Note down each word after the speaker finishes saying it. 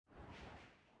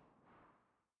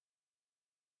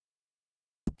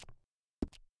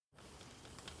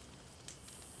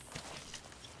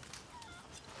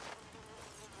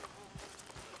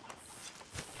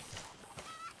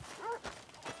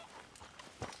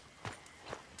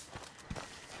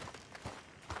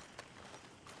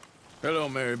Hello,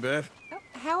 Mary Beth. Oh,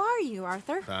 how are you,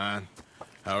 Arthur? Fine.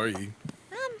 How are you?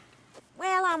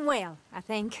 Well, I'm well, I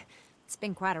think. It's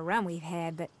been quite a run we've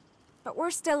had, but we're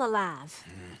still alive.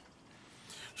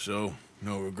 So,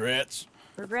 no regrets?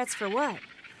 Regrets for what?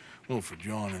 Well, for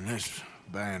joining this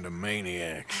band of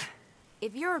maniacs.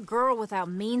 If you're a girl without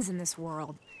means in this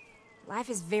world, life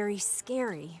is very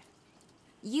scary.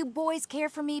 You boys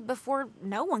cared for me before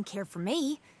no one cared for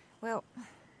me. Well,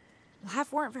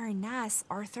 life weren't very nice,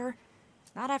 Arthur.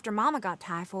 Not after Mama got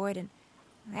typhoid, and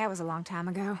that was a long time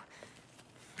ago.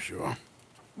 Sure.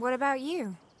 What about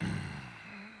you?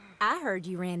 I heard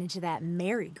you ran into that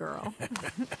Mary girl.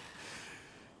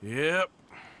 Yep.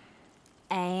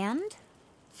 And?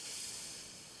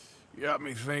 Got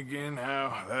me thinking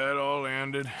how that all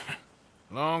ended.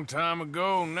 Long time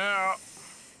ago now.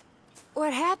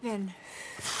 What happened?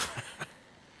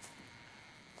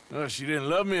 Well, she didn't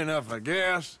love me enough, I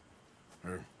guess.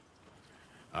 Or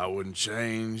I wouldn't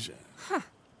change. Huh.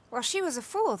 Well, she was a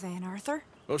fool then, Arthur.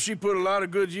 Well, she put a lot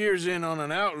of good years in on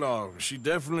an outlaw. She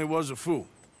definitely was a fool.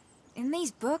 In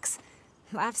these books,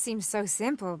 life seems so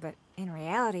simple, but in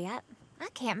reality, I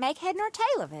can't make head nor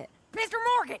tail of it. Mr.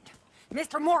 Morgan!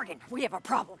 Mr. Morgan, we have a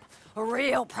problem. A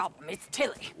real problem. It's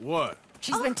Tilly. What?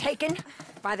 She's been taken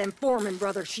by them Foreman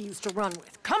brothers she used to run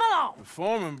with. Come along! The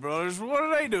Foreman brothers? What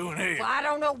are they doing here? Well, I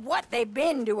don't know what they've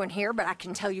been doing here, but I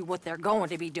can tell you what they're going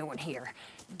to be doing here.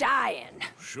 Dying.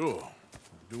 Sure.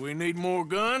 Do we need more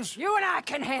guns? You and I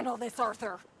can handle this,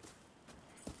 Arthur.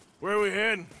 Where are we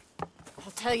heading?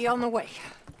 I'll tell you on the way.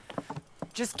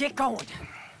 Just get going.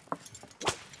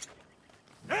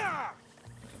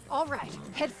 All right,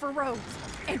 head for Rhodes.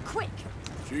 And quick!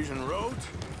 She's in Rhodes?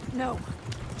 No,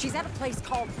 she's at a place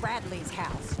called Bradley's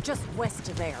house, just west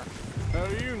of there. How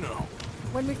do you know?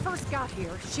 When we first got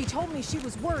here, she told me she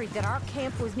was worried that our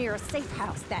camp was near a safe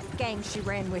house that gang she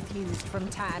ran with used from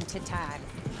time to time.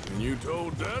 And you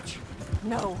told Dutch?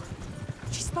 No.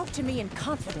 She spoke to me in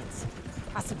confidence.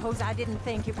 I suppose I didn't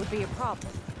think it would be a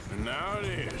problem. And now it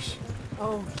is.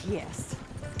 Oh, yes.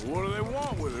 What do they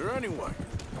want with her anyway?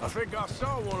 I think I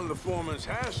saw one of the foremans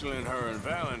hassling her and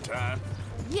Valentine.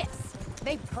 Yes,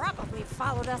 they probably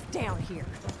followed us down here.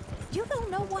 You don't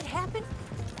know what happened?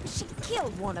 She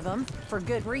killed one of them, for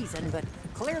good reason, but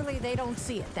clearly they don't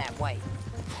see it that way.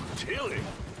 Tilly?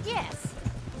 Yes.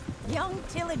 Young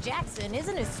Tilly Jackson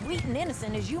isn't as sweet and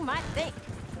innocent as you might think.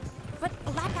 But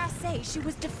like I say, she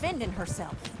was defending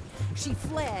herself. She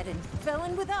fled and fell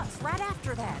in with us right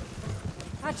after that.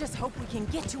 I just hope we can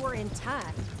get to her in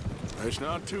time. It's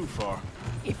not too far.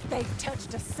 If they've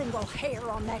touched a single hair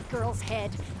on that girl's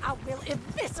head, I will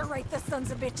eviscerate the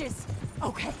sons of bitches.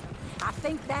 Okay, I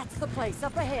think that's the place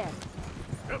up ahead.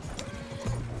 Yep.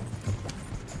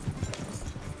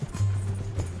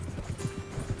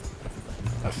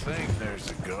 I think there's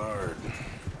a guard.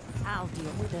 I'll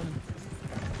deal with him.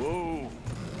 Whoa.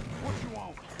 What you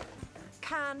want?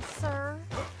 Kind sir,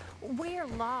 we're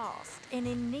lost and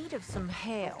in need of some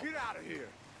help. Get out of here.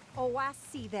 Oh, I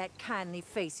see that kindly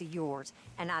face of yours,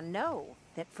 and I know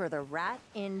that for the right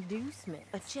inducement,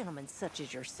 a gentleman such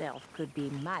as yourself could be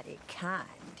mighty kind.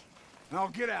 Now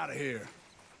get out of here.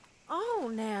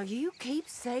 Oh, now you keep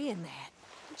saying that.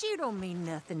 But you don't mean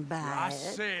nothing by I it.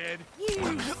 said...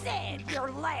 You said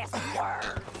your last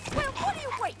word. Well, what are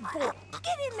you waiting for?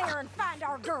 Get in there and find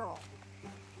our girl.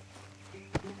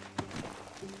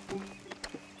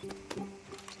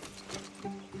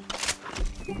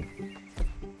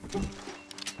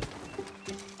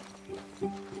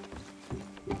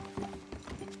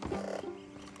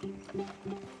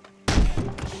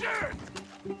 Shit!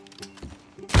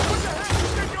 What the hell you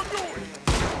think you're doing?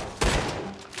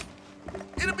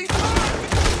 It'll be fine!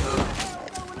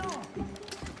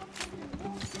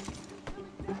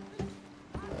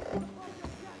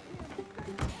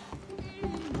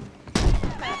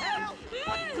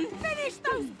 Finish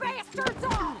those bastards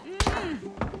off!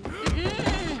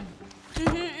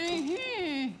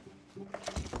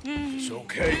 It's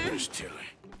okay, Miss Tilly.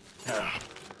 Now,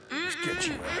 let's get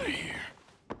you out of here.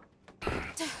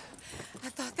 I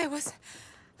thought there was...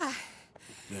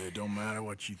 Yeah, it don't matter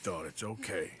what you thought. It's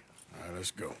okay. All right,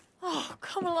 let's go. Oh,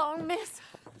 come along, miss.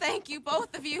 Thank you,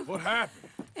 both of you. What happened?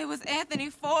 It was Anthony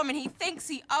Foreman. He thinks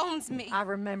he owns me. I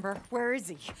remember. Where is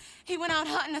he? He went out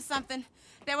hunting or something.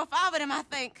 There were 5 of them, I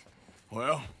think.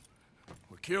 Well,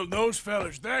 we killed those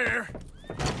fellas there.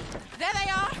 There they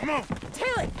are. Come on.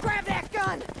 Tilly, grab that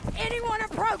gun! Anyone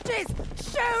approaches,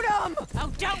 shoot them!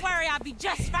 Oh, don't worry. I'll be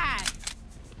just fine.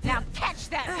 Now catch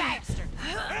that bastard.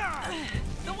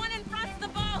 The one in front's the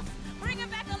boss. Bring him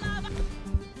back alive.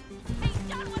 He's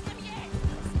done with him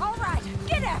yet. All right,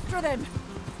 get after them!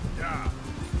 Yeah.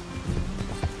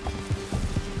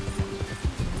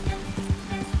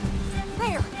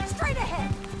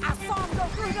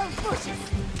 those bushes!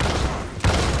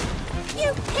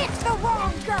 You picked the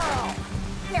wrong girl!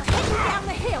 They're heading down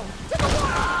the hill, to the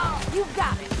water! You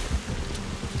got it!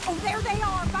 Oh, there they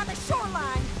are, by the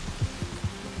shoreline!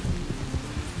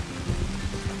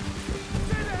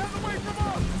 Stay the hell away from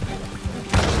us!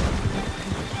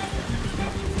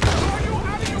 Are you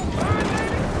out of your mind,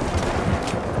 lady?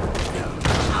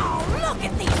 Oh, look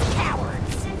at these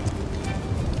cowards!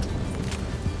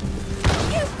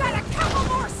 You've got a couple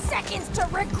more seconds to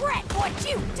regret what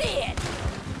you did!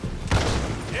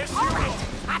 Yes, All right,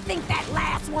 I think that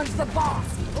last one's the boss.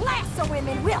 Lasso him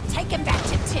and we'll take him back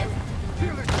to Tilly.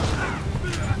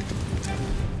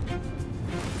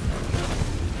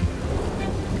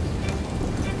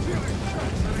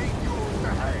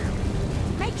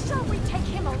 Make sure we take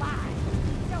him alive.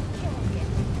 Don't kill him yet.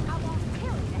 I want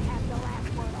Tilly to have the last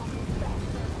word on this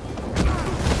bastard.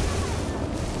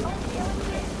 Don't kill him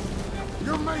yet.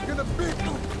 You're making a big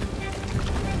move.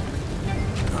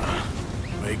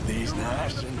 Make these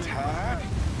nice and tight.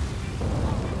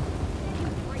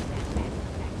 Bring that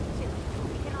bastard back to Tilly so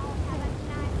we can all have a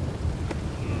nice...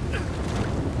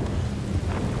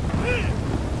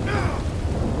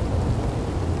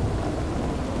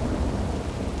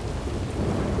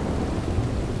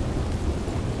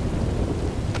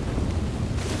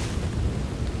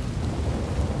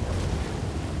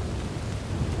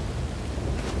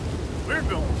 We're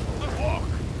going for the walk.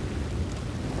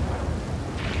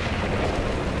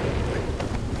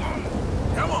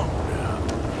 Come on.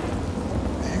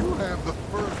 You have the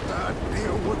first idea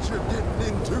what you're getting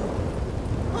into?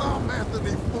 I'm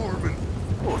Anthony Foreman.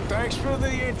 Well, thanks for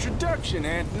the introduction,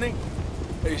 Anthony.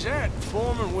 Is that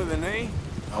Foreman with an E?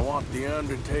 I want the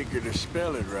Undertaker to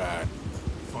spell it right.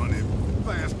 Funny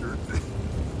bastard.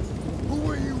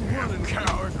 Who are you running,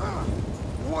 coward.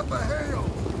 What the hell?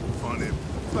 Funny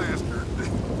bastard.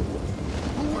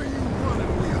 Who are you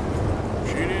running with?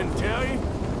 She didn't tell you?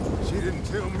 She didn't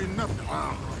tell me nothing.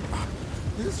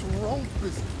 This rope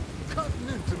is cutting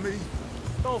into me.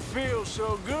 Don't feel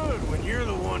so good when you're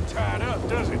the one tied up,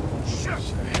 does it? Shut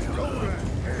Go to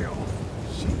hell.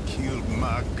 She killed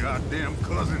my goddamn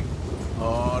cousin.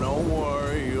 Oh, don't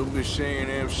worry. You'll be seeing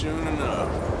him soon enough.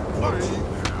 What are you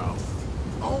now?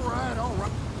 All right, all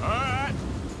right. All right.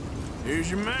 Here's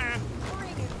your man. Bring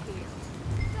him here.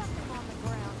 Dump him on the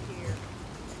ground here.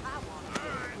 I want to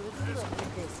get a good look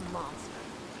at this monster.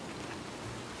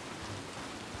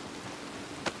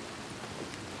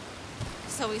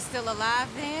 So he's still alive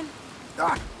then?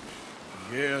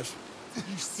 Yes.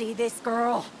 You see this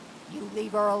girl? You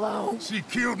leave her alone. She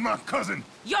killed my cousin.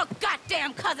 Your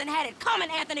goddamn cousin had it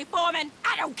coming, Anthony Foreman!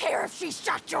 I don't care if she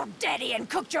shot your daddy and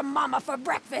cooked your mama for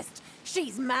breakfast.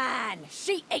 She's mine.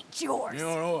 She ate yours. You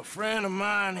know, a friend of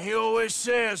mine, he always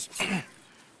says,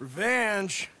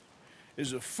 revenge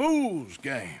is a fool's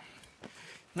game.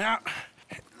 Now,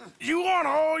 you want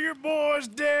all your boys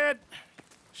dead?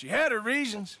 She had her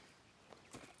reasons.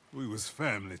 We was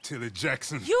family, Tilly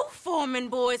Jackson. You Foreman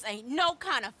boys ain't no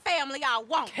kind of family I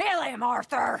want. Kill him,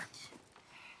 Arthur.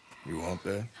 You want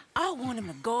that? I want him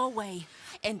to go away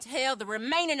and tell the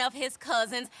remaining of his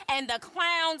cousins and the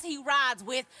clowns he rides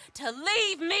with to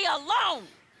leave me alone.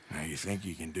 Now, you think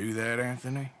you can do that,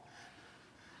 Anthony?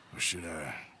 Or should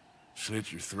I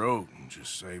slit your throat and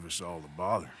just save us all the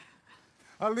bother?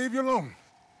 I'll leave you alone.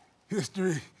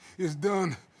 History is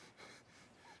done.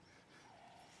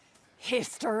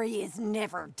 History is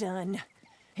never done.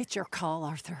 It's your call,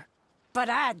 Arthur. But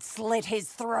I'd slit his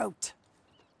throat.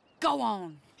 Go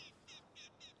on.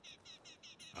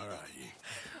 All right, you.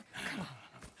 Come on.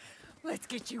 Let's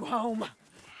get you home.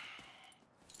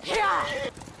 Yeah!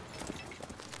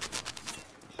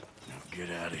 Now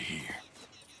get out of here.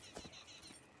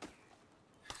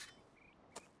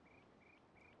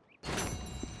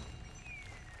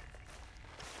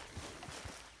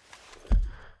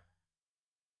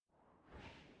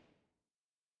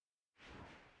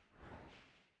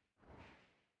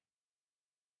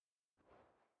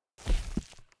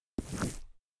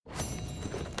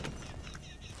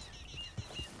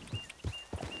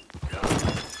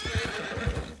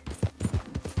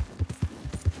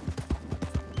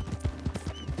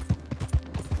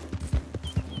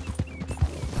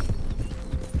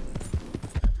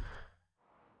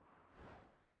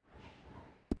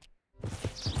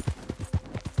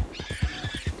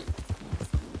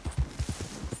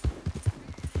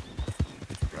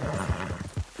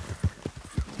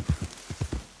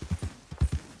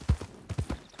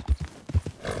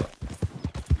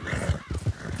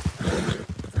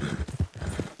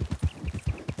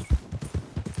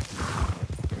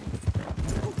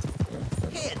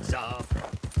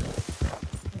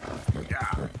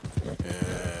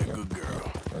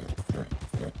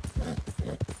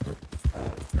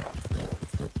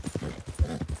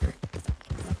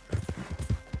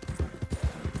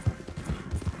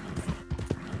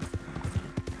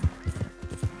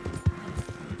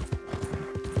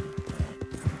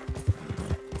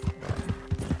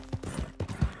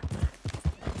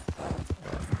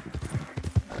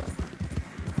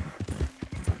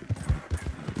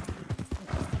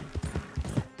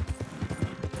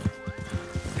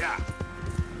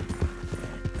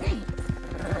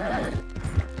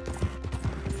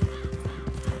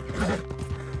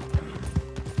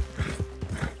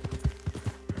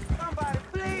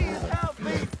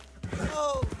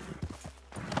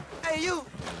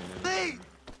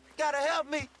 help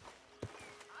me?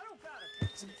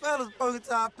 Some fellas broke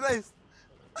into our place.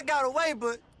 I got away,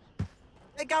 but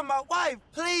they got my wife.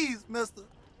 Please, mister.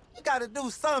 You gotta do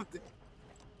something.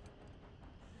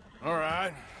 All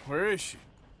right, where is she?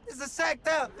 It's a shack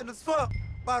there in the swamp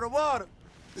by the water.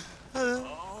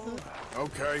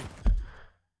 Okay.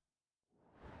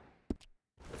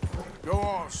 Go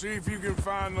on, see if you can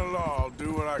find the law. I'll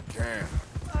do what I can.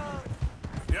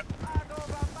 Yep. I know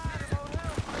about mine, it won't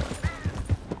help.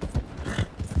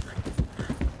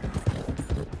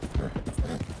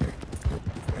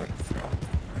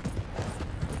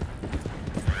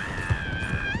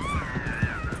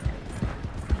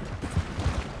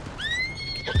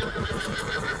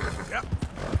 Yep.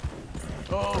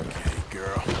 Okay,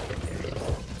 girl.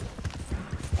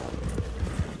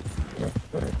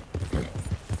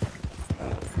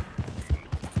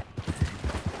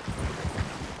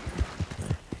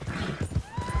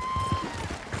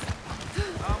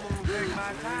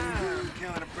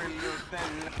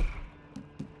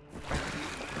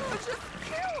 Just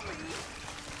kill me.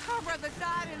 I'd rather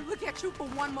die than look at you for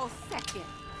one more second.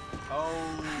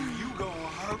 Oh, you gonna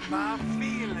hurt my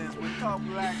feelings with talk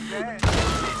like that.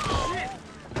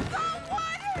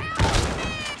 Someone help me!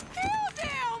 Kill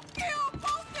them! Kill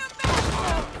both them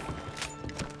bastards!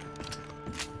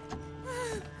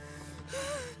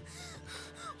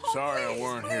 Sorry I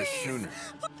weren't here sooner.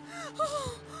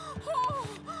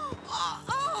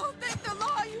 Thank the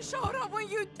Lord you showed up when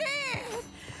you did!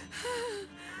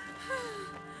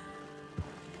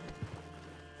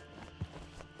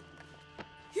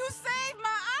 You saved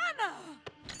my honor!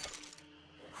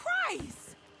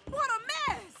 Christ! What a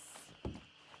mess!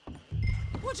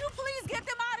 Would you please get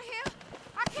them out of here?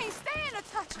 I can't stand to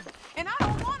touch them, and I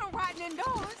don't want them riding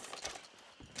indoors.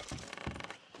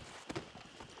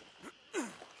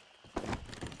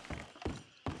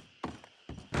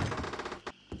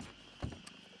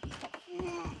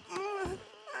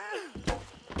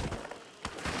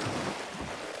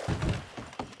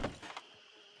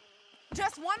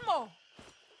 Just one more.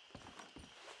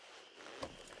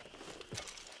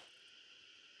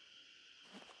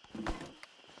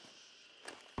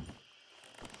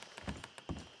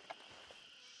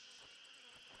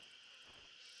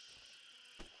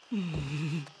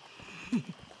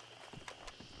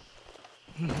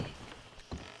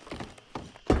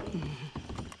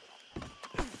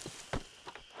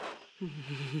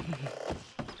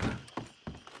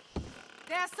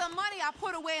 There's some money I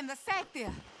put away in the sack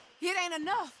there. It ain't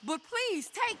enough, but please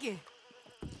take it.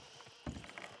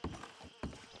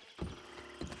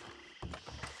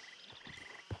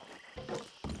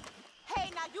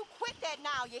 Hey, now you quit that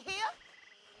now, you hear?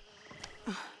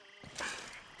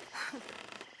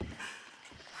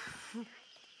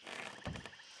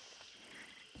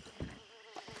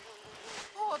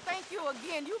 Oh, thank you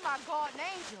again. You my guardian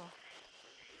angel.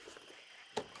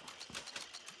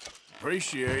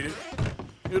 Appreciate it.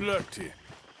 Good luck to you.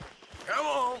 Come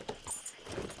on.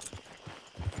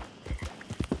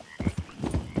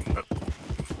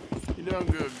 You done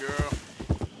good, girl.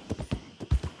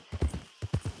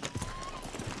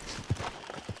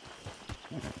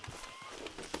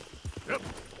 Yep.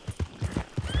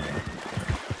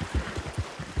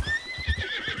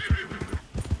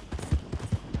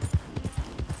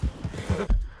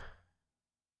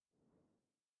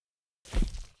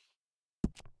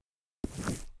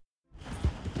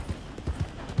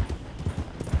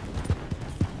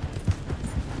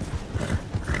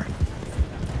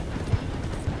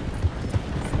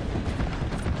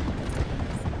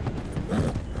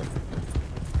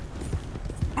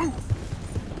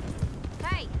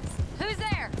 Hey, who's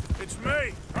there? It's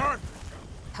me, Arthur.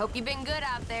 Hope you've been good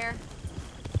out there.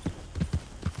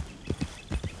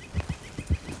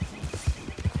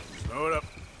 Slow it up.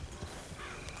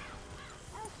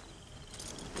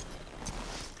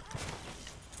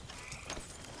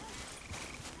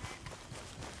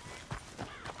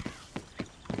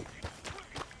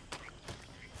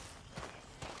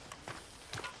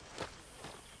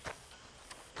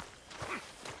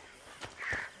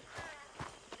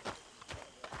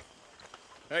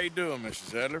 How you doing,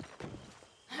 Mrs. Adler?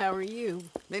 How are you?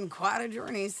 Been quite a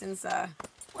journey since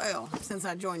since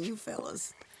I joined you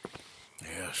fellas.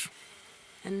 Yes.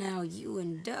 And now you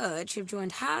and Dutch have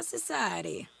joined high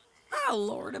society. Oh,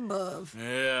 Lord above.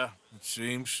 Yeah, it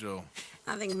seems so.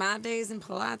 I think my days in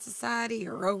polite society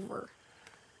are over.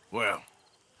 Well,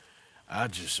 I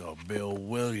just saw Bill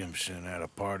Williamson at a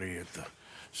party at the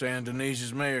San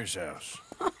Denise's mayor's house.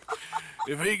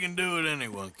 If he can do it,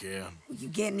 anyone can. You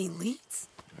get any leads?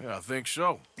 Yeah, I think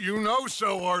so. You know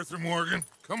so, Arthur Morgan.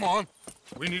 Come on.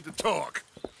 We need to talk.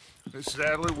 Miss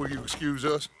Sadler, will you excuse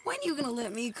us? When you gonna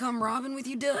let me come robbing with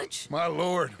you, Dutch? My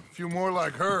lord, a few more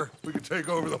like her, we could take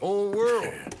over the whole world.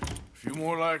 A few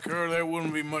more like her, there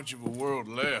wouldn't be much of a world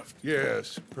left.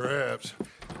 Yes, perhaps.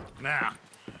 Now,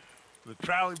 the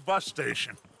trolley bus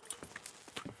station.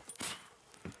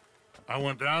 I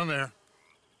went down there.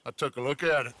 I took a look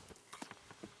at it.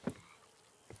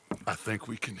 I think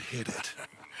we can hit it.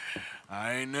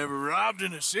 I ain't never robbed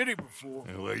in a city before.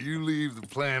 Well, you leave the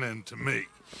planning to me.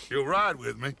 You'll ride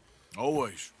with me?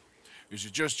 Always. Is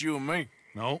it just you and me?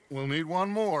 No, we'll need one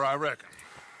more, I reckon.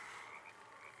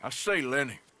 I say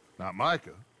Lenny. Not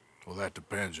Micah. Well, that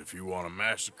depends if you want a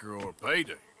massacre or a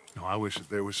payday. No, I wish that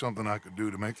there was something I could do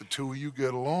to make the two of you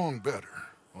get along better.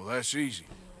 Well, that's easy.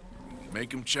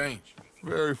 Make them change.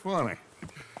 Very funny.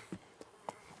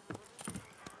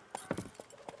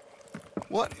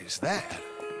 What is that?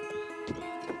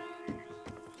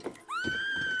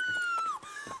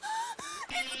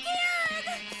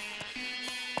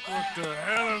 What the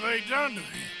hell have they done to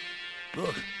him?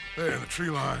 Look, there in the tree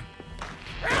line.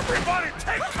 Everybody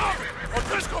take cover!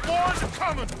 O'Driscoll boys are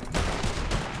coming!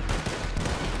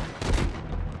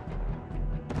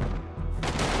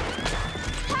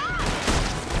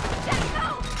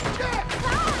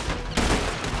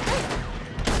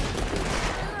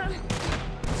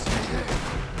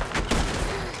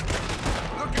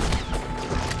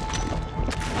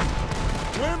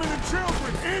 Women and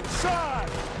children, inside!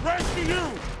 Rest of you,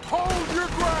 hold your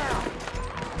ground!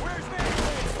 Where's that?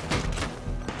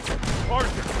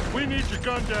 Arthur, we need your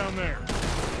gun down there.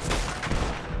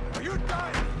 Are you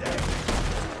dying today?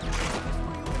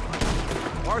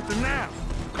 Arthur, now!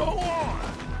 Go on!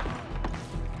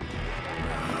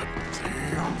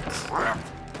 Damn crap!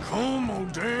 Come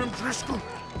on, damn Driscoll!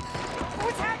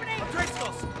 What's happening?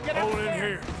 Driscoll's! Hold in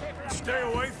here. Stay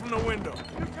away from the window.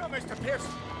 You come, Mr.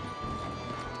 Pearson.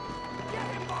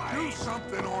 Do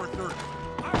something, Arthur.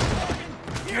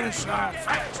 Get inside,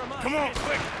 fast! Come on,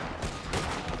 quick!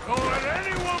 Don't let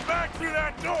anyone back through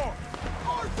that door!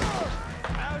 Arthur!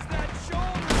 How's that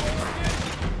shoulder working?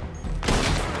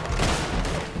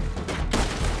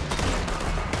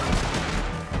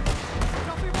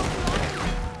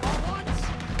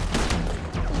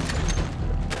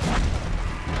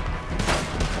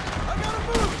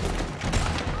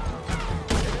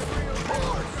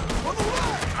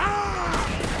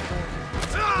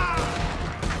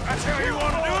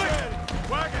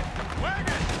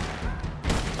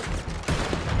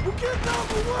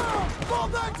 Fall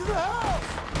back to the house!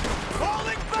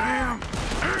 Falling back! Damn!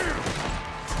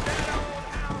 That old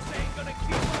house ain't gonna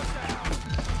keep us out.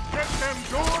 Get them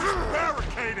doors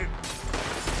barricaded.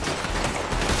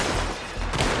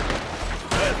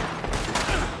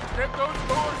 Get those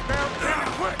doors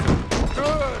barricaded quick.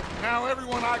 Good! Now,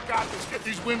 everyone I got this. Get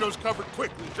these windows covered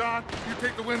quickly. John, you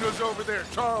take the windows over there.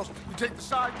 Charles, you take the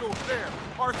side doors there.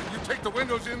 Arthur, you take the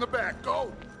windows in the back.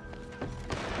 Go!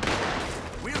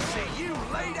 We'll see you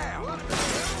laid out!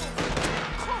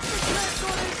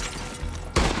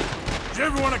 Is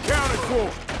everyone accounted for?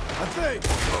 I think.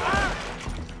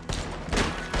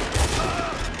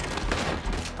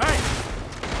 Hey!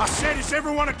 I said, is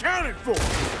everyone accounted for?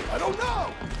 I don't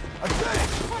know! I think!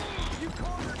 You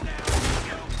cornered now,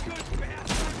 you good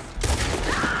bastards!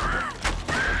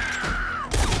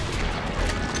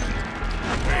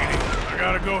 Lady, I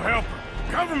gotta go help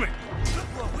her. Cover me! Look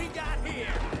what we got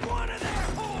here! One of their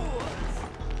whores!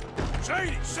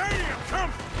 Sadie, I'm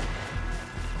coming!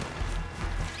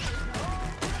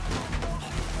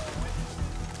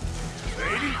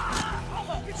 Sadie?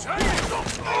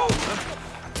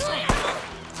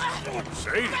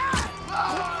 Sadie!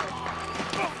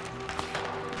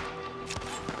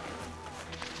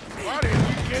 Why didn't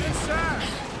you get inside?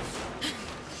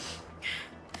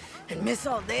 And miss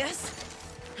all this?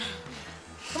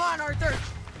 Come on, Arthur.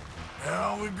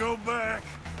 Now we go back.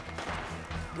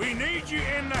 We need you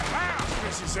in the house,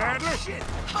 Mrs. Adler.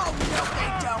 Oh, no, they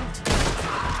don't.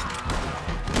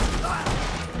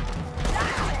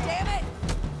 Ah, damn it!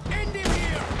 End him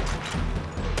here.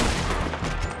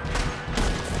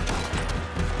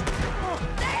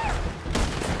 There!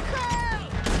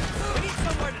 We need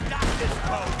somewhere to dock this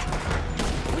boat.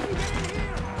 We can get in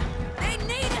here. They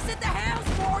need us at the house,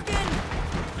 Morgan!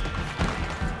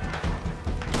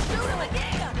 Shoot him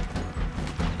again!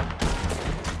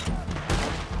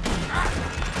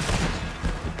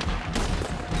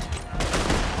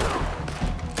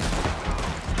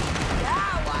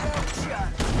 Yeah, why don't you?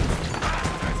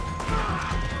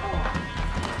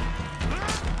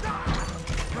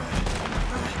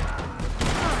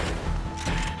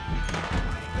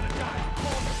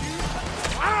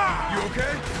 You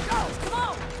okay? Go, come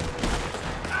on!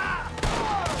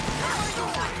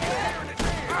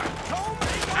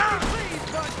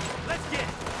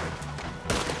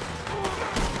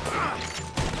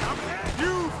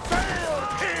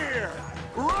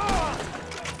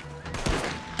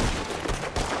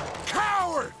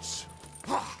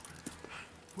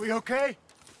 We okay?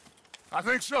 I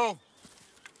think so.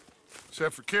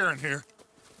 Except for Karen here.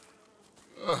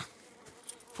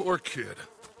 Poor kid.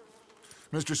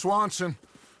 Mr. Swanson,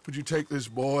 would you take this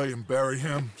boy and bury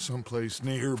him someplace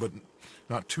near, but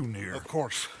not too near? Of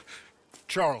course.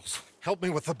 Charles, help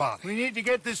me with the body. We need to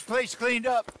get this place cleaned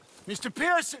up. Mr.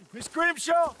 Pearson, Miss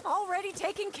Grimshaw. Already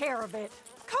taking care of it.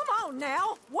 Come on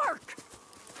now, work.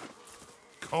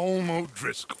 Colm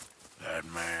O'Driscoll. That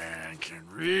man can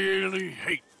really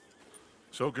hate.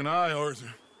 So can I,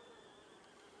 Arthur.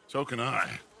 So can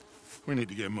I. We need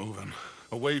to get moving.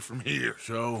 Away from here.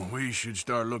 So we should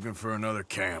start looking for another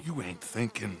camp. You ain't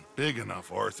thinking big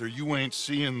enough, Arthur. You ain't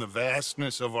seeing the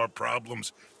vastness of our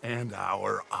problems and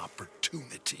our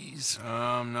opportunities.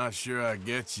 I'm not sure I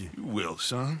get you. You will,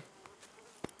 son.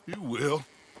 You will.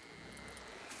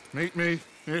 Meet me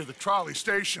near the trolley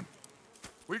station.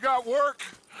 We got work.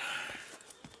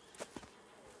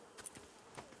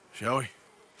 Shall we?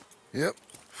 Yep.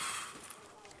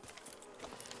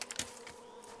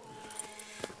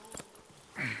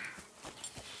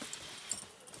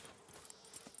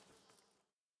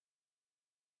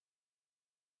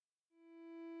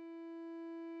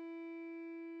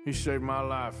 He saved my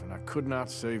life, and I could not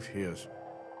save his.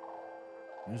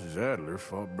 Mrs. Adler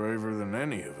fought braver than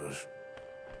any of us.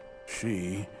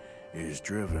 She is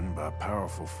driven by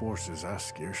powerful forces I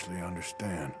scarcely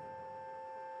understand.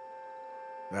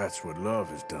 That's what love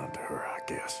has done to her, I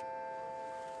guess.